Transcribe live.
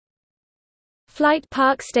Flight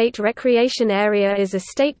Park State Recreation Area is a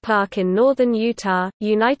state park in northern Utah,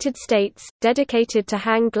 United States, dedicated to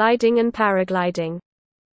hang gliding and paragliding.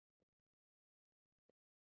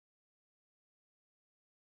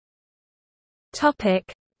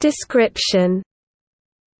 Topic description.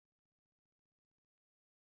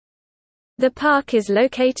 The park is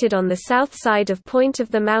located on the south side of Point of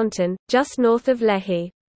the Mountain, just north of Lehi.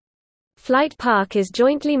 Flight Park is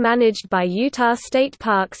jointly managed by Utah State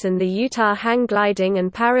Parks and the Utah Hang Gliding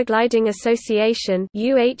and Paragliding Association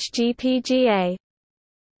 (UHGPGA).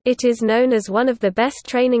 It is known as one of the best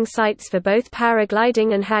training sites for both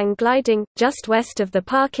paragliding and hang gliding. Just west of the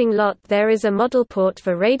parking lot there is a model port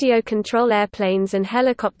for radio control airplanes and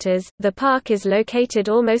helicopters. The park is located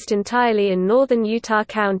almost entirely in northern Utah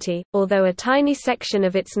County, although a tiny section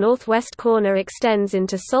of its northwest corner extends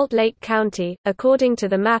into Salt Lake County, according to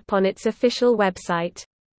the map on its official website.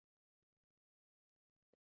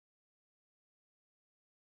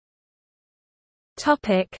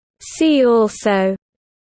 Topic: See also: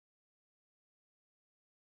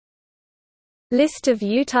 List of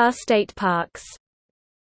Utah state parks.